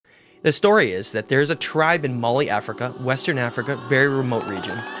The story is that there's a tribe in Mali, Africa, Western Africa, very remote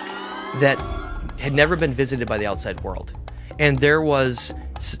region, that had never been visited by the outside world. And there was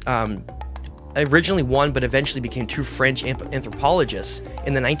originally one, but eventually became two French anthropologists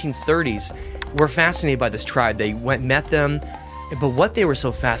in the 1930s were fascinated by this tribe. They met them, but what they were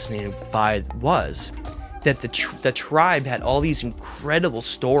so fascinated by was that the tribe had all these incredible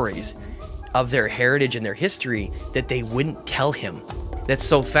stories of their heritage and their history that they wouldn't tell him. That's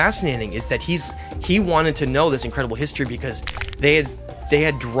so fascinating is that he wanted to know this incredible history because they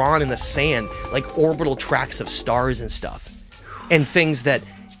had drawn in the sand like orbital tracks of stars and stuff and things that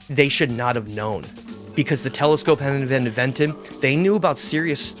they should not have known because the telescope hadn't been invented. They knew about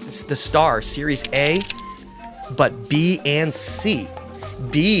the star Sirius A, but B and C.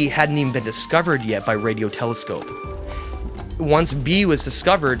 B hadn't even been discovered yet by radio telescope. Once B was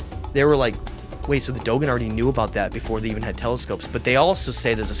discovered, they were like, wait, so the Dogon already knew about that before they even had telescopes. But they also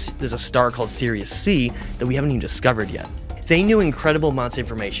say there's a star called Sirius C that we haven't even discovered yet. They knew incredible amounts of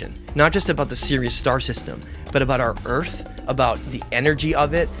information, not just about the Sirius star system, but about our Earth, about the energy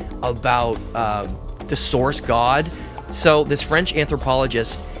of it, about the source God. So this French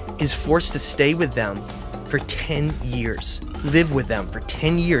anthropologist is forced to stay with them for 10 years, live with them for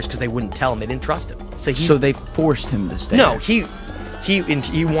 10 years because they wouldn't tell him, they didn't trust him. So they forced him to stay. No, there.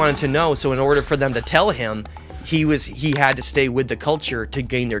 he wanted to know. So in order for them to tell him, he had to stay with the culture to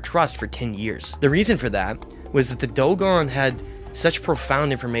gain their trust for 10 years. The reason for that was that the Dogon had such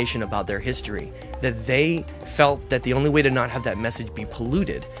profound information about their history that they felt that the only way to not have that message be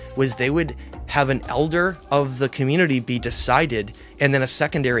polluted was they would have an elder of the community be decided and then a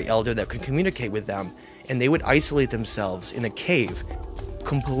secondary elder that could communicate with them, and they would isolate themselves in a cave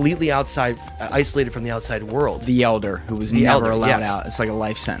completely isolated from the outside world. The elder who was never allowed out. It's like a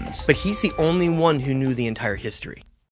life sentence. But he's the only one who knew the entire history.